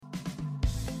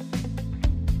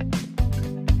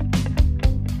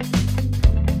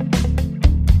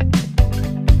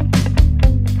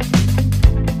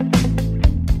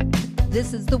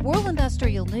This is the World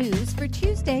Industrial News for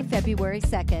Tuesday, February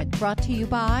 2nd, brought to you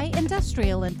by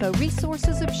Industrial Info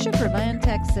Resources of Sugar Land,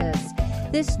 Texas.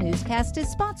 This newscast is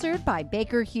sponsored by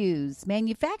Baker Hughes,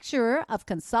 manufacturer of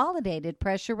consolidated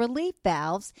pressure relief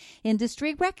valves,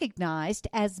 industry recognized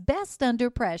as best under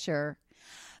pressure.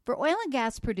 For oil and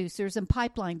gas producers and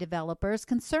pipeline developers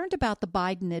concerned about the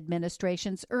Biden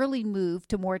administration's early move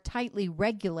to more tightly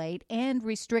regulate and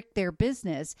restrict their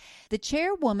business, the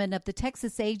chairwoman of the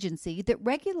Texas agency that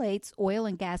regulates oil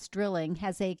and gas drilling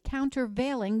has a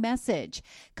countervailing message.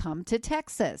 Come to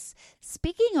Texas.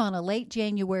 Speaking on a late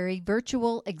January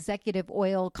virtual executive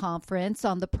oil conference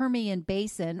on the Permian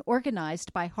Basin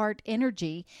organized by Hart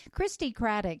Energy, Christy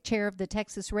Craddock, chair of the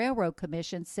Texas Railroad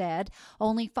Commission, said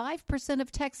only 5%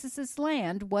 of Texas's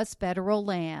land was federal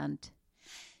land.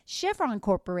 Chevron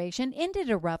Corporation ended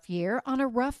a rough year on a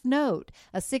rough note.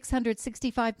 A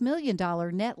 $665 million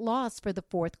net loss for the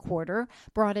fourth quarter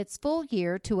brought its full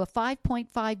year to a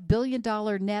 $5.5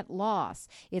 billion net loss,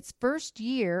 its first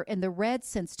year in the red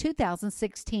since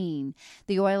 2016.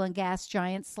 The oil and gas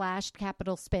giant slashed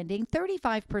capital spending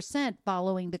 35%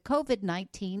 following the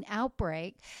COVID-19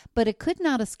 outbreak, but it could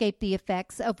not escape the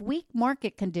effects of weak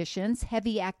market conditions,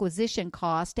 heavy acquisition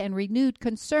cost, and renewed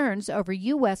concerns over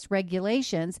U.S.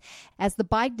 regulations as the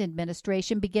Biden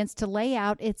administration begins to lay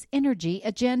out its energy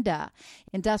agenda.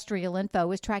 Industrial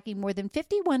Info is tracking more than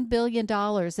 $51 billion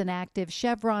in active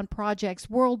Chevron projects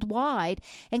worldwide,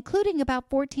 including about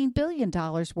 $14 billion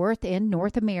worth in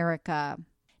North America.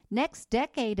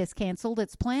 NextDecade has canceled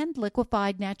its planned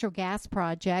liquefied natural gas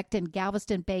project in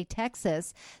Galveston Bay,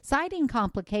 Texas, citing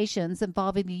complications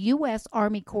involving the U.S.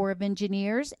 Army Corps of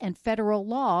Engineers and federal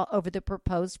law over the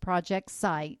proposed project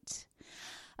site.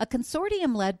 A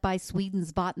consortium led by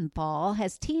Sweden's Vattenfall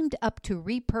has teamed up to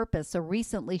repurpose a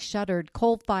recently shuttered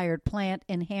coal-fired plant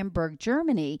in Hamburg,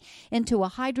 Germany, into a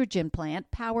hydrogen plant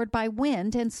powered by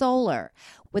wind and solar.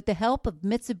 With the help of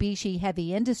Mitsubishi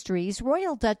Heavy Industries,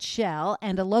 Royal Dutch Shell,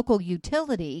 and a local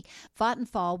utility,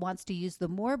 Vattenfall wants to use the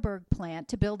Moorburg plant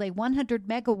to build a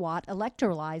 100-megawatt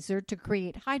electrolyzer to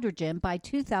create hydrogen by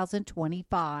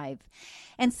 2025.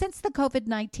 And since the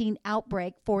COVID-19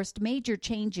 outbreak forced major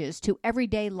changes to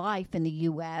everyday life in the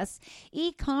U.S.,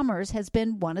 e-commerce has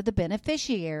been one of the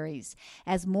beneficiaries.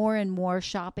 As more and more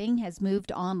shopping has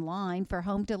moved online for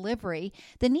home delivery,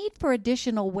 the need for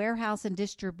additional warehouse and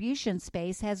distribution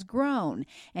space has grown,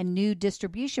 and new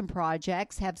distribution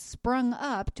projects have sprung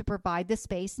up to provide the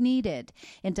space needed.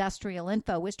 Industrial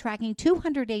Info is tracking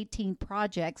 218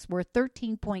 projects worth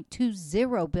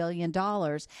 $13.20 billion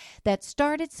that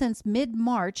started since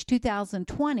mid-March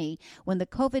 2020, when the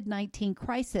COVID-19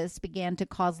 crisis began to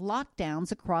cause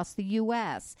lockdowns across the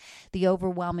U.S. The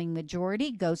overwhelming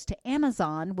majority goes to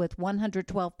Amazon, with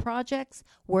 112 projects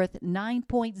worth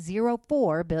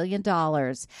 $9.04 billion.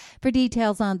 For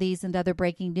details on these and other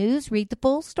breaking news, read the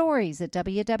full stories at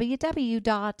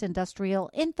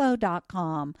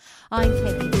www.industrialinfo.com. I'm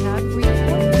Peggy Tuck,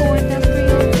 reporting for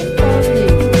Industrial Info.